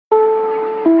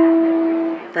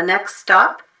The next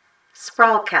stop,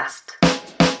 Sprawlcast.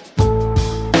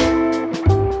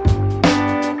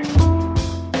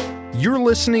 You're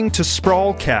listening to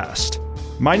Sprawlcast.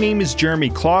 My name is Jeremy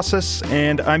Klossis,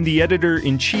 and I'm the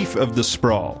editor-in-chief of The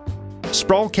Sprawl.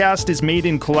 Sprawlcast is made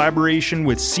in collaboration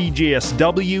with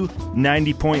CJSW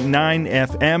 90.9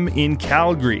 FM in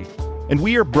Calgary, and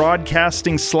we are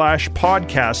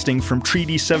broadcasting/podcasting from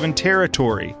Treaty 7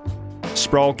 territory.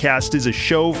 Sprawlcast is a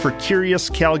show for curious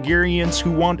Calgarians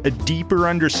who want a deeper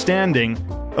understanding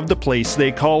of the place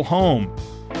they call home.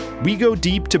 We go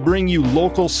deep to bring you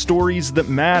local stories that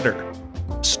matter.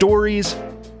 Stories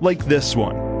like this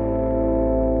one.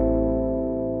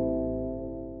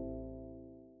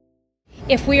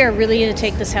 If we are really going to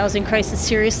take this housing crisis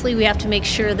seriously, we have to make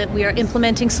sure that we are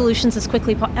implementing solutions as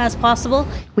quickly as possible.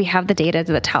 We have the data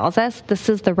that tells us this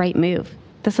is the right move.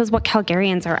 This is what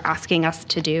Calgarians are asking us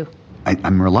to do.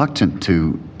 I'm reluctant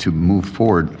to move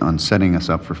forward on setting us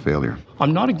up for failure.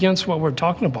 I'm not against what we're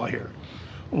talking about here.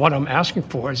 What I'm asking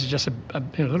for is just a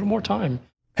little more time.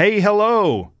 Hey,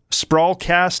 hello!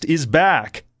 Sprawlcast is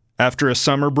back after a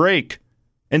summer break.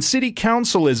 And City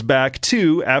Council is back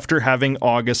too after having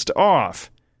August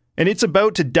off. And it's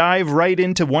about to dive right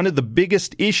into one of the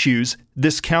biggest issues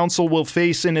this council will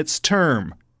face in its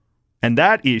term. And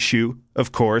that issue,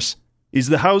 of course, is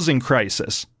the housing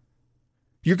crisis.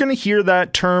 You're going to hear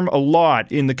that term a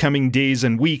lot in the coming days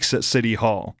and weeks at City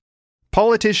Hall.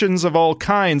 Politicians of all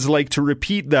kinds like to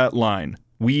repeat that line,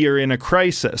 "We are in a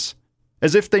crisis,"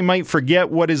 as if they might forget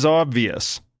what is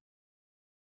obvious.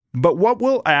 But what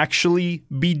will actually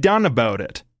be done about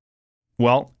it?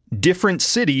 Well, different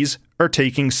cities are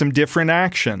taking some different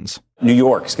actions. New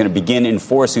York is going to begin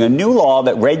enforcing a new law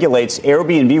that regulates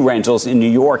Airbnb rentals in New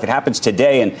York. It happens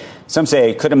today, and some say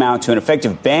it could amount to an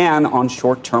effective ban on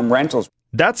short-term rentals.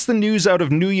 That's the news out of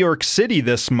New York City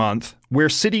this month, where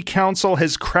City Council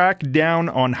has cracked down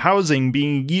on housing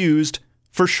being used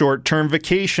for short-term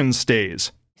vacation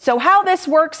stays. So how this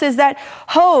works is that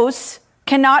hosts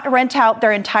cannot rent out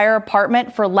their entire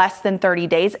apartment for less than 30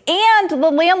 days, and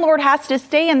the landlord has to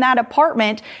stay in that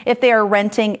apartment if they are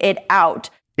renting it out.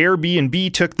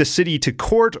 Airbnb took the city to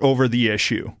court over the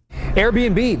issue.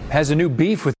 Airbnb has a new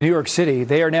beef with New York City.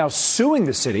 They are now suing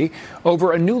the city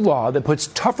over a new law that puts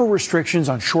tougher restrictions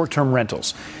on short-term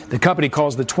rentals. The company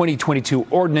calls the 2022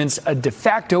 ordinance a de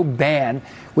facto ban,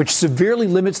 which severely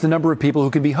limits the number of people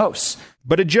who can be hosts.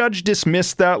 But a judge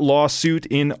dismissed that lawsuit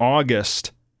in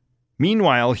August.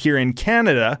 Meanwhile, here in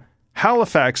Canada,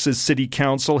 Halifax's city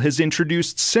council has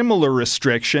introduced similar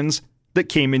restrictions that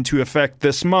came into effect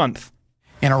this month.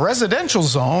 In a residential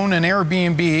zone, an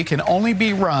Airbnb can only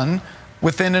be run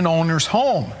within an owner's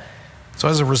home. So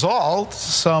as a result,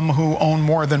 some who own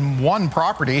more than one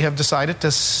property have decided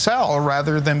to sell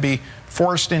rather than be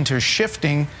forced into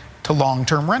shifting to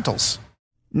long-term rentals.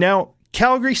 Now,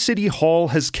 Calgary City Hall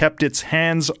has kept its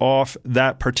hands off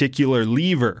that particular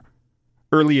lever.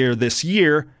 Earlier this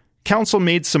year, Council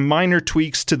made some minor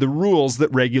tweaks to the rules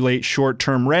that regulate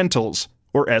short-term rentals,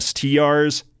 or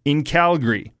STRs, in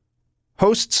Calgary.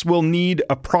 Hosts will need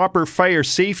a proper fire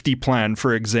safety plan,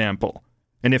 for example,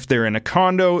 and if they're in a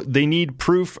condo, they need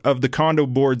proof of the condo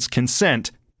board's consent.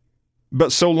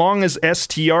 But so long as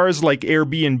STRs like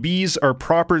Airbnbs are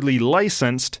properly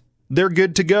licensed, they're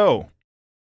good to go.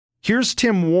 Here's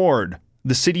Tim Ward,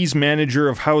 the city's manager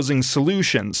of housing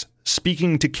solutions,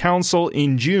 speaking to council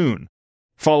in June,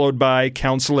 followed by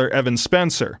Councillor Evan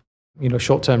Spencer.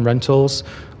 Short-term rentals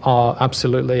are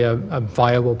absolutely a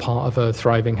viable part of a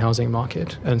thriving housing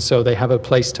market. And so they have a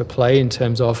place to play in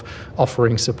terms of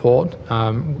offering support,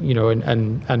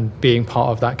 and being part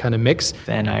of that kind of mix.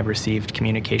 And I received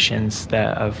communications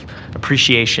of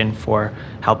appreciation for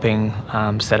helping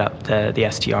set up the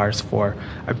STRs for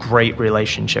a great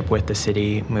relationship with the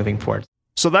city moving forward.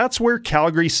 So that's where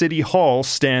Calgary City Hall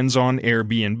stands on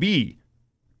Airbnb.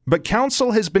 But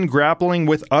council has been grappling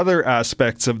with other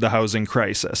aspects of the housing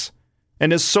crisis,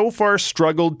 and has so far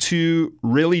struggled to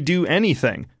really do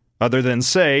anything other than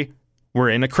say, we're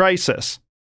in a crisis.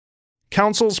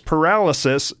 Council's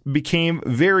paralysis became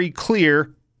very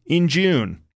clear in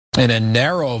June. In a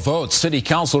narrow vote, City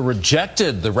Council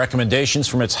rejected the recommendations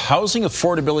from its Housing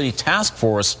Affordability Task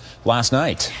Force last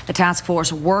night. The task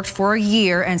force worked for a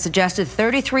year and suggested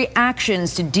 33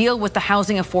 actions to deal with the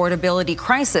housing affordability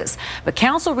crisis. But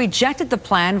Council rejected the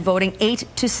plan, voting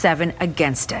 8-7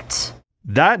 against it.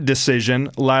 That decision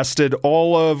lasted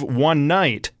all of one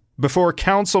night before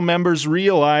council members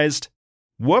realized,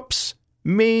 whoops,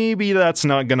 maybe that's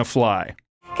not going to fly.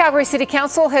 Calgary City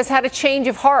Council has had a change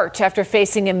of heart after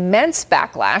facing immense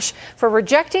backlash for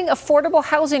rejecting affordable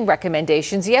housing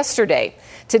recommendations yesterday.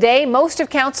 Today, most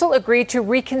of council agreed to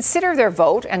reconsider their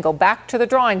vote and go back to the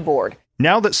drawing board.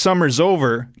 Now that summer's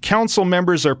over, council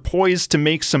members are poised to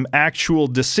make some actual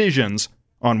decisions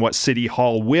on what City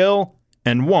Hall will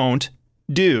and won't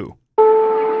do.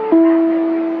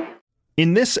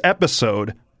 In this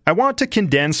episode, I want to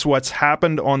condense what's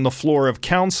happened on the floor of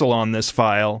council on this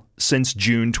file since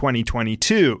June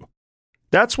 2022.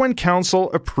 That's when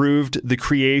council approved the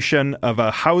creation of a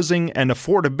housing and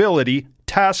affordability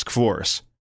task force.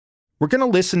 We're going to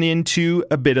listen into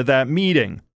a bit of that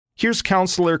meeting. Here's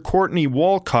Councillor Courtney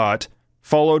Walcott,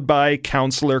 followed by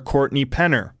Councillor Courtney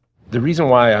Penner. The reason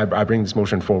why I bring this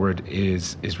motion forward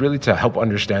is really to help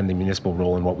understand the municipal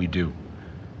role in what we do.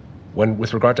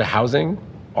 With regard to housing,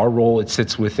 our role, it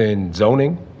sits within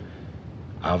zoning.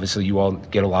 Obviously, you all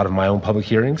get a lot of my own public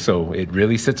hearings, so it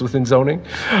really sits within zoning.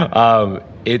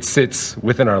 It sits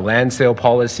within our land sale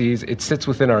policies. It sits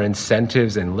within our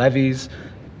incentives and levies.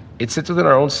 It sits within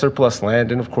our own surplus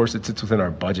land, and of course, it sits within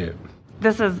our budget.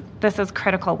 This is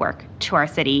critical work to our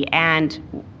city,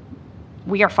 and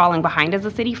we are falling behind as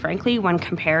a city, frankly, when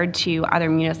compared to other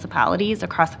municipalities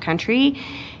across the country,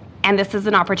 and this is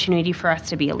an opportunity for us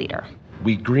to be a leader.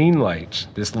 We greenlight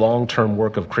this long-term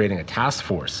work of creating a task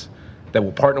force that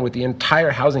will partner with the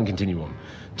entire housing continuum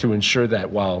to ensure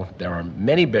that while there are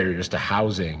many barriers to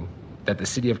housing, that the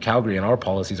City of Calgary and our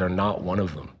policies are not one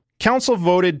of them. Council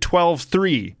voted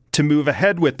 12-3 to move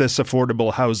ahead with this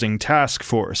affordable housing task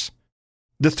force.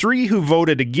 The three who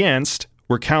voted against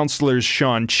were Councillors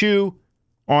Sean Chu,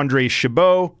 Andre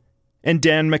Chabot, and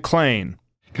Dan McLean.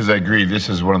 Because I agree, this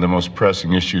is one of the most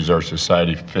pressing issues our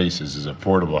society faces is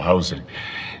affordable housing.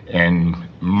 And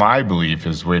my belief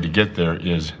is the way to get there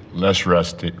is less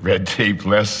red tape,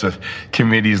 less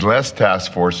committees, less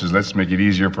task forces. Let's make it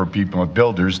easier for people and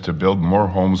builders to build more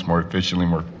homes more efficiently,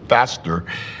 more faster.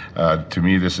 To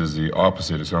me, this is the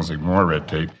opposite. It sounds like more red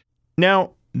tape.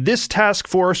 Now, this task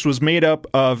force was made up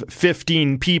of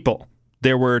 15 people.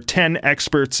 There were 10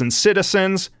 experts and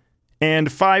citizens,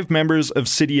 and 5 members of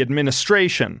city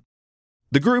administration.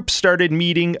 The group started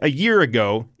meeting a year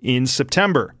ago in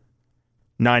September.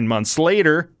 9 months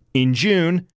later, in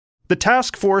June, the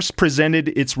task force presented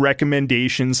its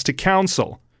recommendations to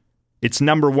council. Its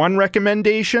number 1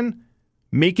 recommendation?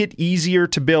 Make it easier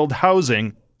to build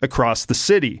housing across the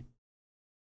city.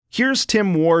 Here's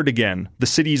Tim Ward again, the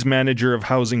city's manager of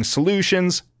housing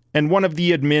solutions and one of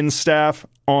the admin staff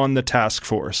on the task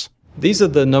force. These are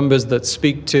the numbers that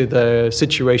speak to the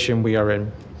situation we are in.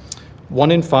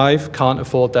 1 in 5 can't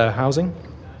afford their housing.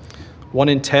 1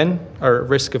 in 10 are at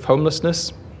risk of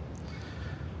homelessness.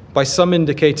 By some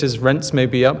indicators, rents may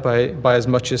be up by as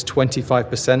much as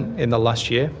 25% in the last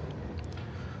year.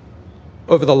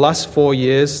 Over the last 4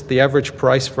 years, the average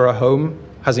price for a home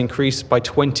has increased by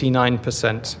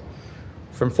 29%,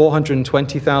 from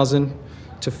 $420,000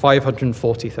 to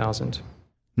 $540,000.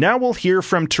 Now we'll hear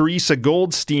from Teresa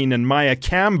Goldstein and Maya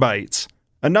Cambites,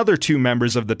 another 2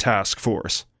 members of the task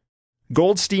force.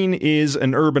 Goldstein is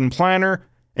an urban planner,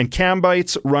 and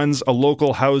Cambites runs a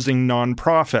local housing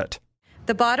nonprofit.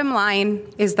 The bottom line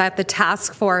is that the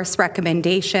task force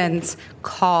recommendations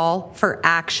call for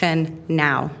action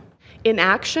now.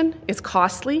 Inaction is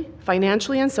costly,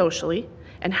 financially and socially,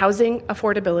 and housing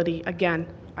affordability, again,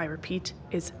 I repeat,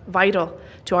 is vital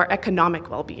to our economic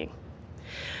well-being.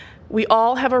 We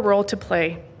all have a role to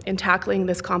play in tackling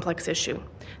this complex issue.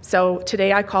 So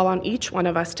today I call on each one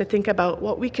of us to think about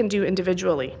what we can do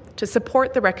individually to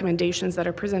support the recommendations that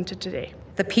are presented today.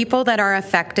 The people that are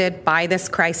affected by this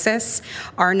crisis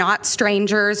are not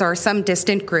strangers or some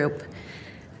distant group.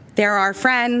 They're our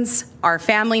friends, our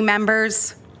family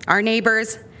members, our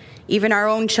neighbors, even our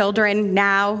own children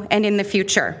now and in the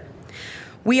future.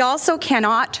 We also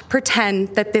cannot pretend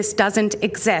that this doesn't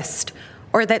exist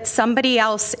or that somebody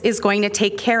else is going to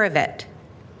take care of it.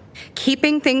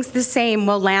 Keeping things the same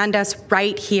will land us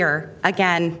right here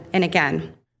again and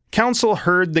again. Council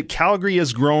heard that Calgary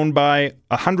has grown by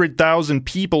 100,000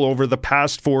 people over the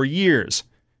past 4 years,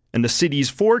 and the city's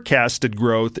forecasted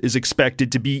growth is expected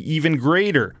to be even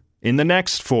greater in the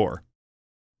next 4.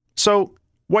 So,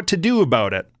 what to do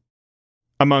about it?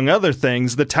 Among other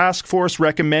things, the task force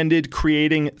recommended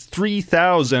creating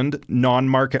 3,000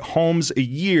 non-market homes a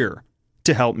year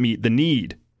to help meet the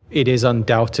need. It is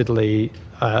undoubtedly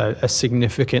a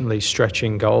significantly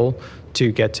stretching goal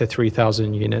to get to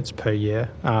 3,000 units per year.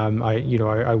 I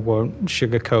won't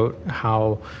sugarcoat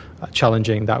how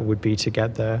challenging that would be to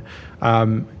get there.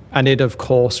 And it, of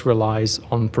course, relies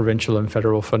on provincial and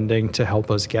federal funding to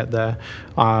help us get there.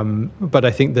 But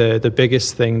I think the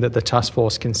biggest thing that the task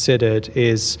force considered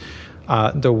is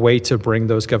the way to bring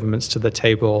those governments to the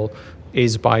table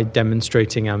is by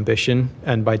demonstrating ambition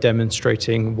and by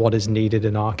demonstrating what is needed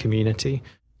in our community.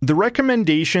 The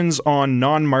recommendations on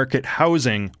non-market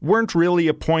housing weren't really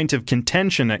a point of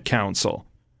contention at council.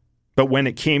 But when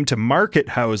it came to market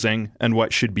housing and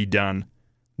what should be done,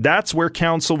 that's where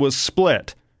council was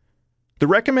split. The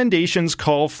recommendations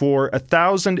call for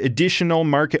 1,000 additional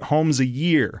market homes a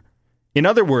year. In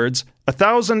other words,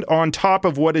 1,000 on top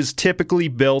of what is typically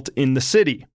built in the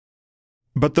city.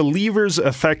 But the levers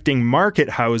affecting market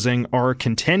housing are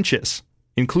contentious,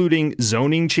 including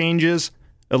zoning changes,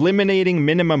 eliminating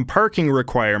minimum parking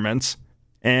requirements,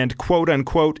 and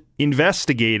quote-unquote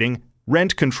investigating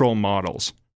rent control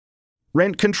models.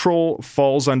 Rent control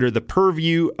falls under the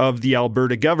purview of the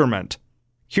Alberta government.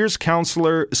 Here's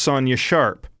Councillor Sonia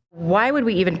Sharp. Why would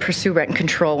we even pursue rent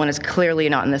control when it's clearly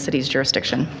not in the city's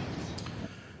jurisdiction?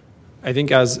 I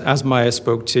think as Maya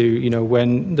spoke to,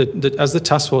 when as the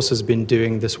task force has been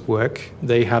doing this work,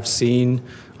 they have seen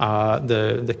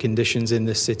the conditions in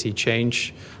this city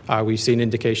change. We've seen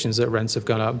indications that rents have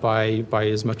gone up by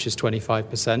as much as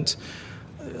 25%.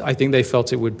 I think they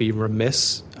felt it would be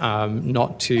remiss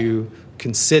not to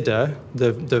consider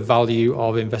the value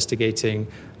of investigating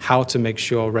how to make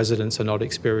sure residents are not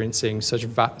experiencing such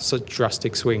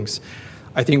drastic swings.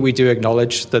 I think we do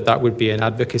acknowledge that would be an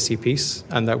advocacy piece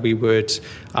and that we would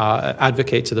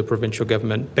advocate to the provincial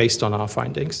government based on our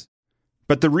findings.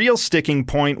 But the real sticking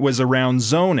point was around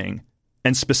zoning,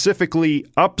 and specifically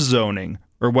upzoning,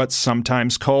 or what's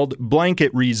sometimes called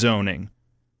blanket rezoning.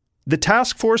 The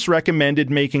task force recommended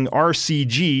making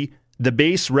RCG the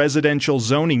base residential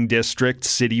zoning district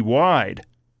citywide.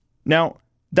 Now,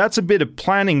 that's a bit of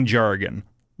planning jargon.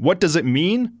 What does it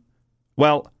mean?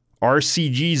 Well,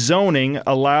 RCG zoning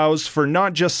allows for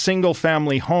not just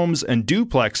single-family homes and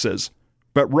duplexes,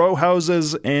 but row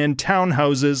houses and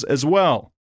townhouses as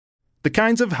well. The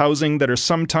kinds of housing that are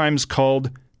sometimes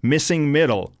called missing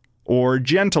middle or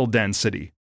gentle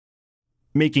density.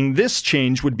 Making this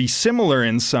change would be similar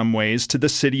in some ways to the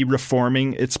city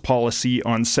reforming its policy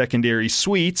on secondary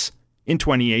suites in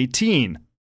 2018.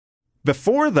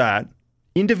 Before that,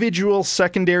 individual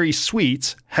secondary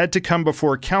suites had to come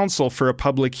before council for a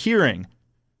public hearing.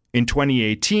 In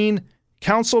 2018,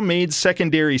 council made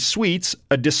secondary suites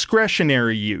a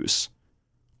discretionary use.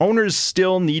 Owners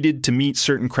still needed to meet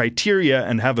certain criteria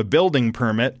and have a building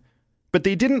permit, but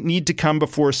they didn't need to come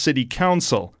before city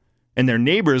council, and their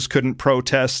neighbors couldn't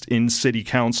protest in city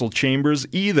council chambers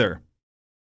either.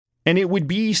 And it would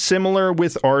be similar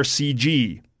with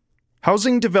RCG.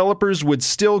 Housing developers would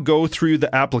still go through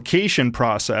the application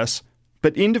process,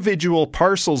 but individual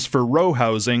parcels for row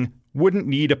housing wouldn't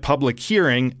need a public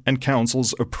hearing and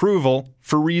council's approval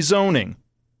for rezoning.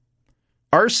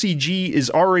 RCG is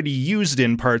already used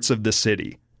in parts of the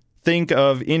city. Think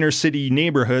of inner-city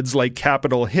neighborhoods like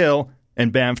Capitol Hill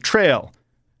and Banff Trail.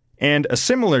 And a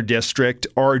similar district,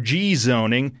 RG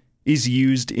zoning, is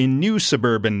used in new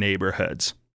suburban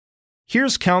neighborhoods.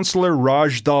 Here's Councillor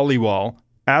Raj Dhaliwal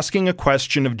asking a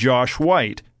question of Josh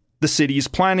White, the city's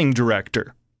planning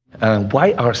director.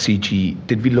 Why RCG?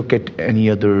 Did we look at any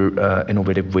other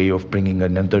innovative way of bringing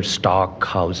another stock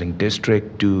housing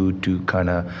district to kind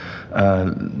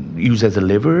of use as a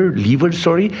lever?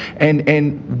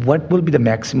 And what will be the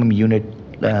maximum unit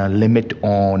limit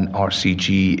on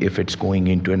RCG if it's going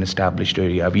into an established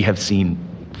area? We have seen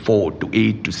 4 to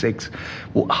 8 to 6.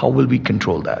 How will we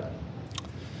control that?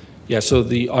 Yeah, so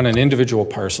on an individual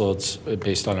parcel, it's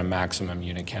based on a maximum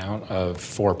unit count of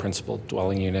 4 principal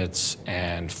dwelling units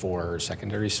and 4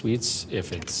 secondary suites.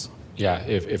 If it's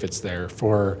there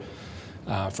for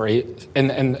 8,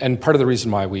 and part of the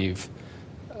reason why we've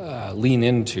leaned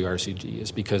into RCG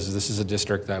is because this is a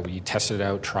district that we tested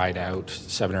out, tried out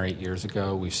 7 or 8 years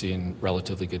ago. We've seen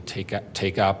relatively good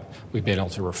take up. We've been able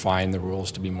to refine the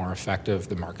rules to be more effective.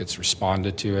 The market's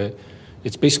responded to it.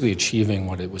 It's basically achieving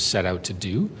what it was set out to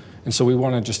do. And so we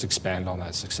want to just expand on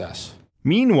that success.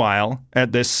 Meanwhile,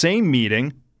 at this same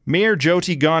meeting, Mayor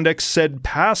Jyoti Gondek said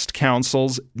past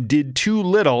councils did too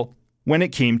little when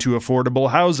it came to affordable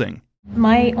housing.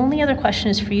 My only other question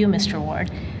is for you, Mr.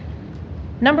 Ward.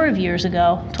 A number of years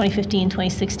ago, 2015,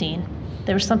 2016,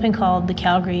 there was something called the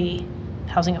Calgary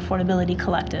Housing Affordability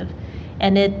Collective,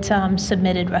 and it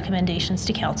submitted recommendations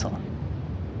to council,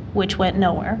 which went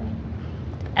nowhere.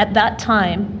 At that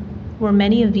time, were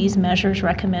many of these measures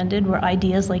recommended? Were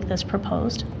ideas like this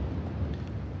proposed?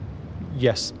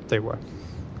 Yes, they were.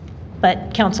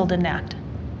 But council didn't act?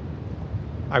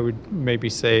 I would maybe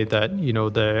say that,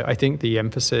 I think the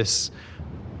emphasis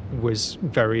was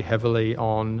very heavily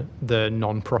on the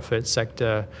non-profit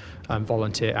sector and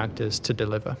volunteer actors to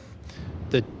deliver.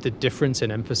 The difference in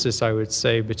emphasis, I would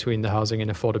say, between the Housing and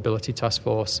Affordability Task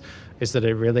Force is that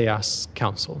it really asks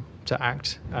council to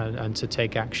act and to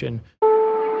take action.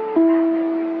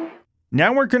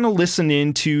 Now we're going to listen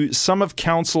in to some of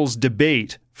council's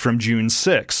debate from June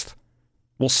 6th.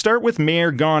 We'll start with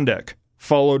Mayor Gondek,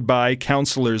 followed by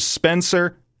councillors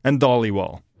Spencer and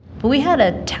Dhaliwal. But we had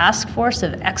a task force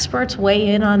of experts weigh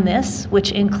in on this,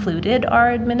 which included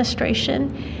our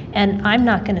administration, and I'm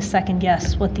not going to second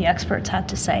guess what the experts had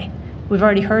to say. We've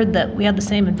already heard that we had the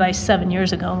same advice 7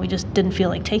 years ago, and we just didn't feel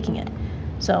like taking it.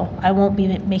 So I won't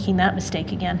be making that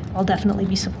mistake again. I'll definitely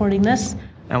be supporting this.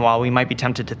 And while we might be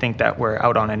tempted to think that we're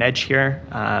out on an edge here,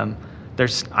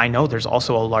 I know there's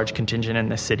also a large contingent in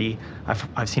this city.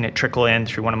 I've seen it trickle in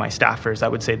through one of my staffers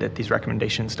that would say that these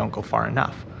recommendations don't go far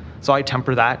enough. So I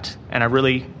temper that, and I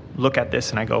really look at this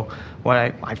and I go,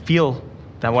 I feel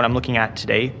that what I'm looking at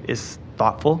today is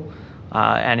thoughtful,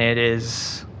 and it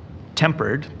is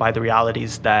tempered by the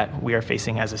realities that we are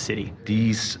facing as a city.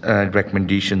 These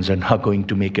recommendations are not going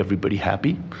to make everybody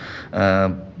happy.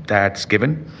 That's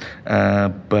given.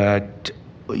 But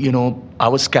I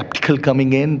was skeptical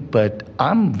coming in, but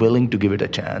I'm willing to give it a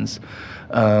chance.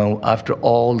 After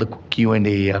all the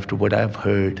Q&A, after what I've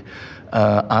heard,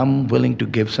 I'm willing to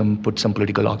put some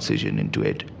political oxygen into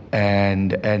it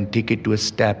and take it to a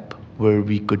step where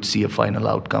we could see a final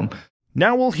outcome.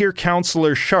 Now we'll hear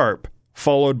Councillor Sharp,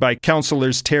 followed by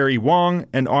Councillors Terry Wong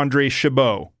and Andre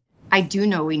Chabot. I do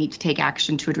know we need to take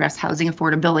action to address housing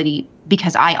affordability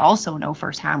because I also know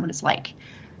firsthand what it's like.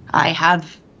 I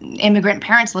have immigrant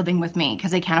parents living with me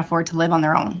because they can't afford to live on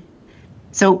their own.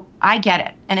 So I get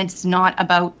it. And it's not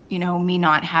about, me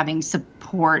not having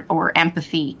support or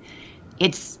empathy.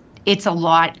 It's a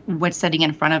lot what's sitting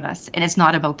in front of us. And it's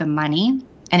not about the money.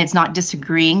 And it's not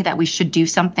disagreeing that we should do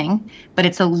something, but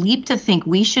it's a leap to think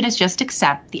we should just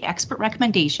accept the expert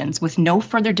recommendations with no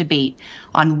further debate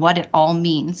on what it all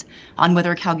means, on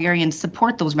whether Calgarians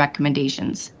support those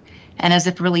recommendations. And as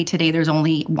if really today there's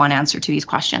only one answer to these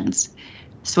questions.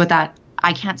 So with that,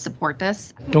 I can't support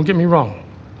this. Don't get me wrong.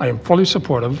 I am fully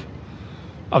supportive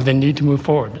of the need to move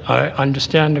forward. I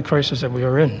understand the crisis that we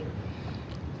are in,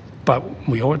 but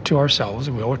we owe it to ourselves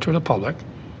and we owe it to the public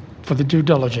for the due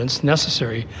diligence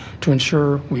necessary to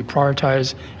ensure we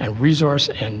prioritize and resource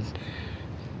and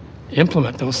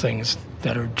implement those things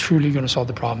that are truly going to solve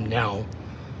the problem now,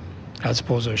 as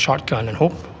opposed to a shotgun and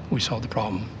hope we solve the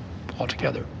problem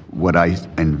altogether. What I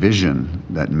envision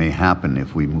that may happen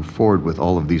if we move forward with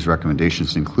all of these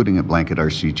recommendations, including a blanket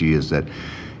RCG,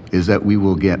 is that we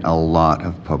will get a lot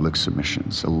of public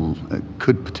submissions. It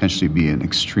could potentially be an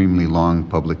extremely long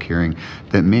public hearing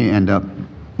that may end up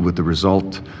with the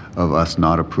result of us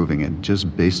not approving it,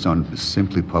 just based on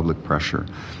simply public pressure.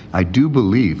 I do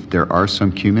believe there are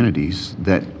some communities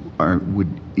that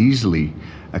would easily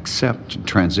accept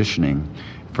transitioning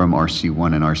from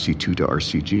RC1 and RC2 to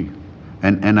RCG.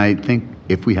 And I think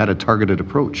if we had a targeted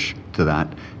approach to that,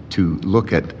 to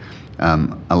look at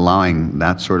allowing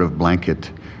that sort of blanket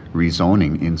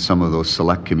rezoning in some of those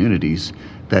select communities,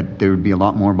 that there would be a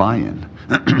lot more buy-in.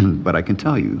 But I can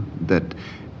tell you that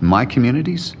my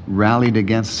communities rallied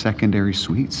against secondary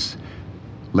suites,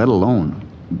 let alone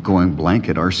going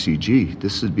blanket RCG.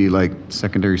 This would be like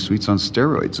secondary suites on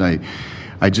steroids.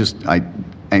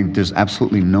 There's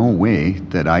absolutely no way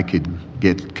that I could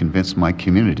convince my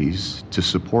communities to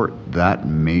support that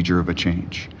major of a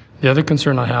change. The other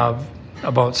concern I have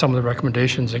about some of the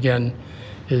recommendations, again,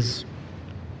 is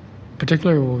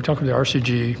particularly when we talk about the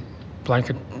RCG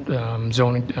blanket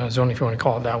zoning, if you want to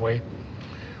call it that way,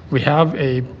 we have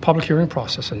a public hearing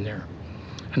process in there.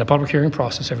 And the public hearing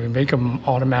process, if we make them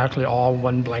automatically all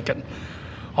one blanket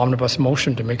omnibus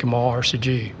motion to make them all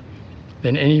RCG,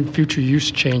 then any future use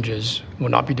changes will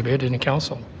not be debated in the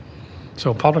council.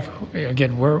 So public,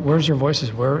 again, where's your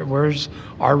voices? Where's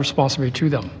our responsibility to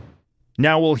them?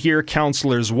 Now we'll hear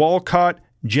Councillors Walcott,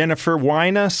 Jennifer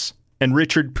Wynas, and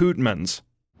Richard Pootmans.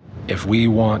 If we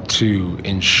want to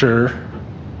ensure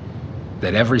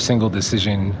that every single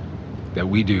decision that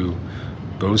we do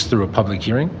goes through a public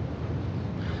hearing,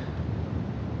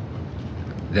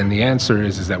 then the answer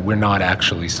is that we're not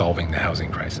actually solving the housing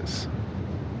crisis.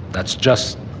 That's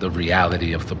just the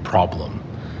reality of the problem,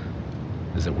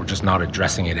 is that we're just not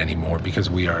addressing it anymore because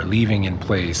we are leaving in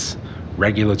place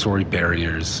regulatory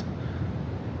barriers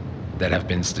that have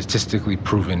been statistically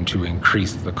proven to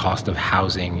increase the cost of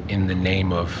housing in the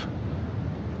name of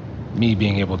me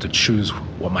being able to choose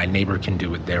what my neighbor can do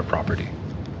with their property.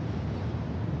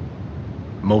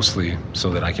 mostly so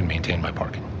that I can maintain my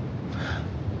parking,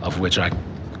 of which I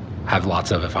have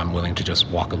lots of if I'm willing to just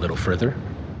walk a little further.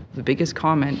 The biggest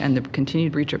comment and the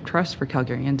continued breach of trust for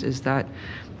Calgarians is that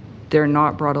they're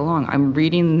not brought along. I'm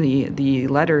reading the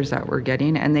letters that we're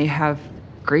getting, and they have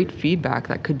great feedback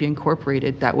that could be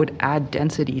incorporated that would add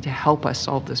density to help us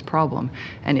solve this problem.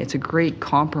 And it's a great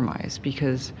compromise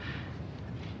because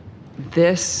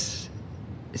this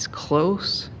is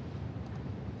close,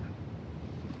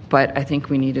 but I think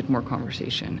we needed more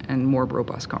conversation and more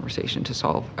robust conversation to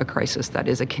solve a crisis that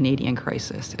is a Canadian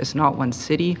crisis. It's not one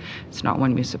city, it's not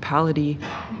one municipality,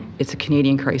 it's a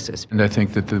Canadian crisis. And I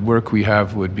think that the work we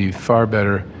have would be far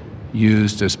better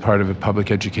used as part of a public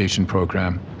education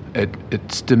program. It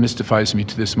demystifies me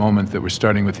to this moment that we're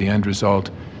starting with the end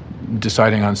result,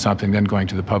 deciding on something, then going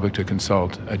to the public to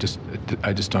consult. I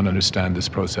just don't understand this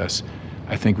process.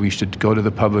 I think we should go to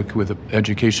the public with an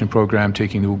education program,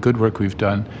 taking the good work we've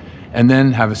done, and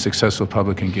then have a successful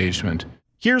public engagement.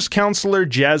 Here's Councillor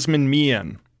Jasmine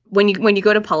Meehan. When you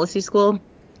go to policy school,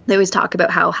 they always talk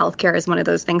about how healthcare is one of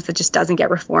those things that just doesn't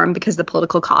get reformed because the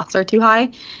political costs are too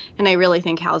high. And I really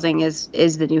think housing is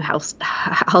the new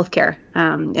healthcare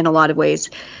in a lot of ways,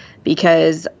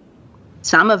 because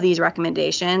some of these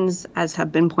recommendations, as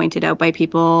have been pointed out by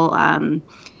people,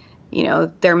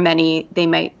 there are many, they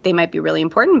might be really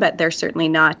important, but they're certainly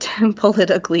not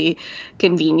politically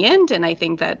convenient. And I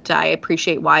think that I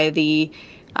appreciate why the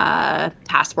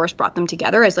task force brought them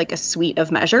together as like a suite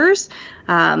of measures,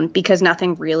 because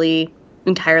nothing really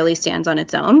entirely stands on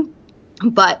its own.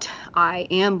 But I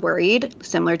am worried,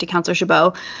 similar to Councillor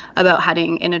Chabot, about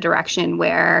heading in a direction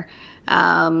where,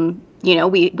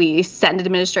 we send an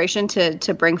administration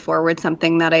to bring forward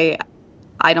something that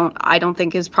I don't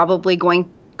think is probably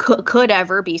could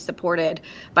ever be supported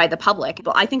by the public.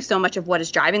 But I think so much of what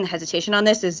is driving the hesitation on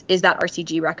this is that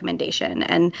RCG recommendation.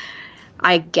 And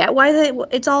I get why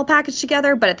it's all packaged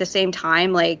together, but at the same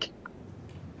time,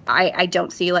 I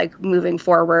don't see moving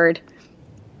forward.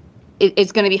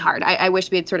 It's going to be hard. I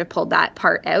wish we had sort of pulled that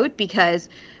part out because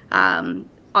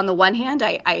on the one hand,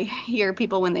 I hear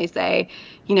people when they say,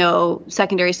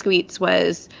 secondary suites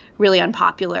was really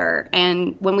unpopular.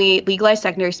 And when we legalized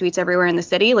secondary suites everywhere in the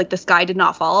city, the sky did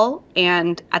not fall.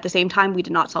 And at the same time, we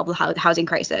did not solve the housing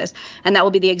crisis. And that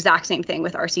will be the exact same thing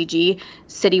with RCG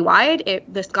citywide.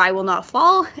 The sky will not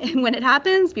fall. And when it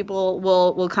happens, people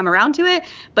will come around to it.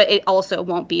 But it also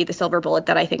won't be the silver bullet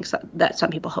that I think that some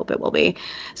people hope it will be.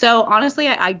 So honestly,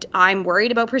 I'm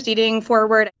worried about proceeding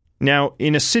forward. Now,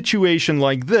 in a situation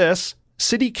like this,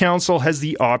 City Council has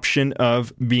the option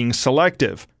of being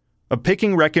selective, of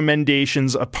picking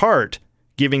recommendations apart,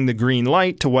 giving the green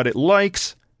light to what it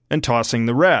likes, and tossing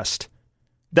the rest.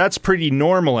 That's pretty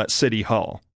normal at City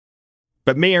Hall.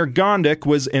 But Mayor Gondik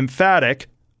was emphatic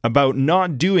about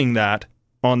not doing that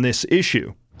on this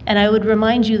issue. And I would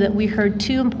remind you that we heard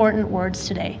two important words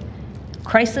today: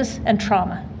 crisis and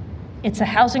trauma. It's a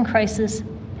housing crisis,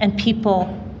 and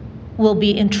people will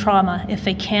be in trauma if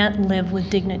they can't live with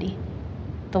dignity.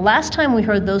 The last time we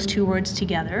heard those two words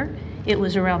together, it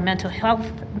was around mental health.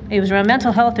 It was around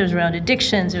mental health, it was around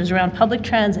addictions, it was around public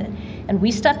transit. And we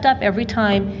stepped up every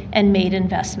time and made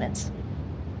investments.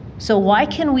 So why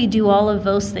can we do all of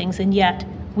those things and yet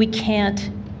we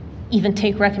can't even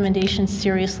take recommendations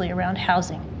seriously around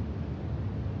housing?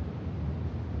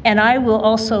 And I will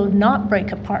also not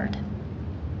break apart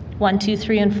 1, 2,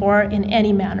 3, and 4 in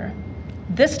any manner.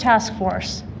 This task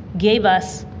force gave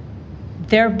us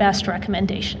their best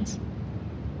recommendations.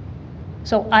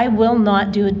 So I will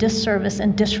not do a disservice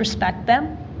and disrespect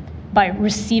them by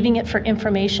receiving it for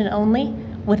information only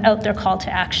without their call to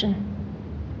action.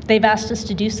 They've asked us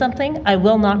to do something. I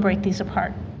will not break these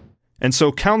apart. And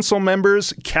so council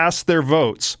members cast their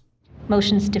votes.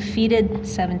 Motion's defeated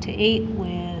 7-8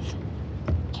 with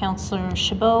Councillor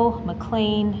Chabot,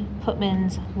 McLean,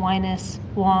 Putmans, Wyness,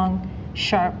 Wong,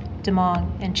 Sharp,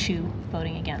 Demong, and Chu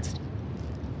voting against.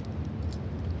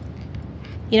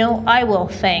 I will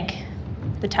thank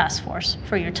the task force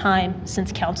for your time,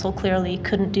 since council clearly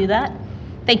couldn't do that.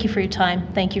 Thank you for your time.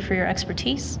 Thank you for your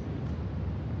expertise.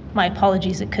 My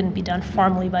apologies, it couldn't be done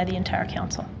formally by the entire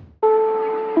council.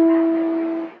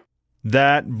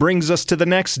 That brings us to the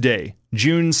next day,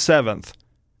 June 7th,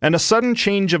 and a sudden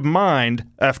change of mind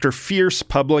after fierce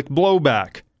public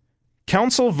blowback.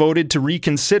 Council voted to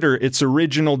reconsider its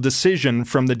original decision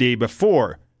from the day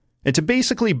before, and to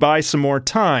basically buy some more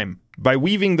time by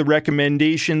weaving the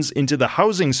recommendations into the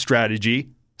housing strategy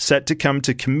set to come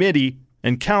to committee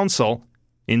and council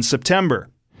in September.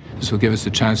 This will give us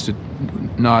a chance to,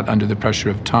 not under the pressure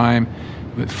of time,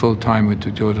 with full time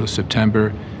to go to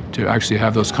September, to actually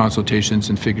have those consultations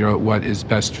and figure out what is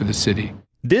best for the city.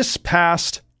 This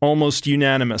passed almost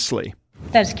unanimously.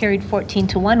 That is carried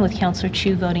 14-1 with Councillor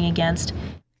Chu voting against.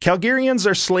 Calgarians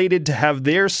are slated to have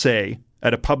their say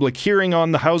at a public hearing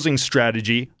on the housing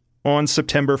strategy on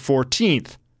September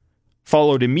 14th,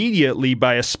 followed immediately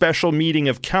by a special meeting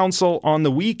of council on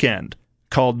the weekend,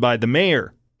 called by the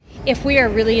mayor. If we are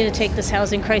really going to take this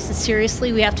housing crisis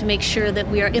seriously, we have to make sure that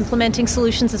we are implementing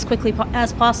solutions as quickly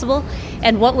as possible.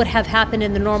 And what would have happened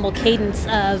in the normal cadence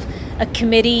of a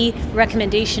committee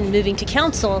recommendation moving to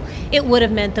council, it would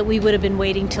have meant that we would have been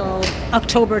waiting till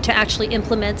October to actually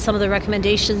implement some of the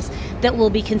recommendations that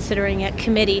we'll be considering at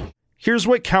committee. Here's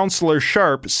what Councillor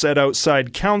Sharp said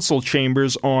outside council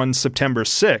chambers on September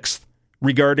 6th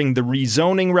regarding the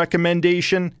rezoning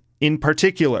recommendation in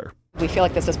particular. We feel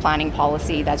like this is planning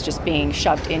policy that's just being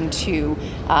shoved into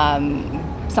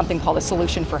something called a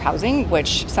solution for housing,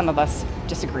 which some of us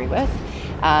disagree with.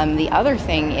 The other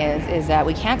thing is that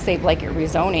we can't say blanket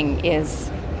rezoning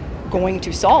is going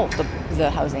to solve the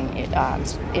housing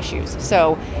issues.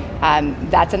 So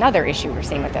that's another issue we're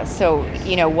seeing with this. So,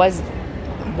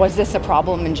 was this a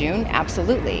problem in June?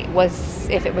 Absolutely.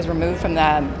 If it was removed from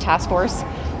the task force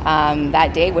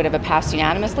that day, would have it passed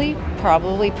unanimously?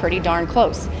 Probably pretty darn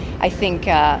close. I think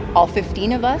all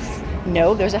 15 of us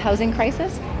know there's a housing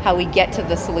crisis. How we get to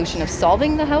the solution of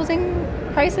solving the housing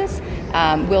crisis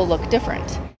will look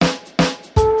different.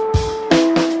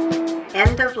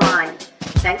 End of line.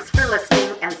 Thanks for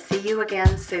listening and see you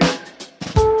again soon.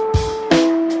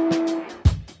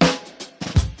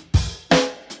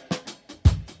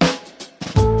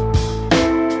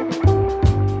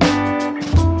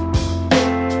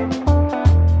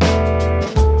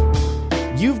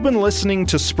 You've been listening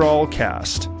to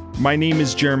Sprawlcast. My name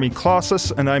is Jeremy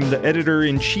Klossis, and I'm the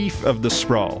editor-in-chief of The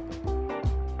Sprawl.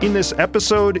 In this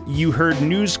episode, you heard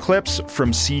news clips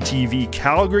from CTV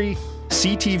Calgary,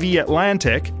 CTV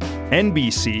Atlantic,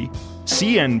 NBC,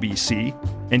 CNBC,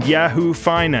 and Yahoo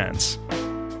Finance.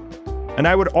 And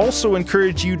I would also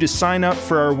encourage you to sign up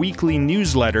for our weekly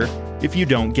newsletter if you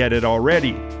don't get it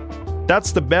already.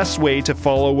 That's the best way to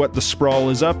follow what The Sprawl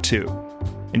is up to.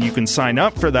 And you can sign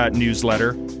up for that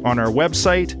newsletter on our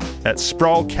website at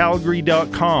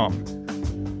sprawlcalgary.com.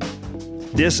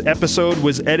 This episode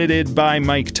was edited by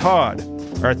Mike Todd.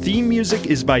 Our theme music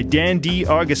is by Dan D.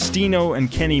 Agostino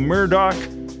and Kenny Murdoch.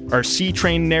 Our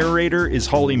C-Train narrator is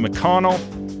Holly McConnell.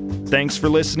 Thanks for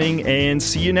listening and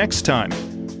see you next time.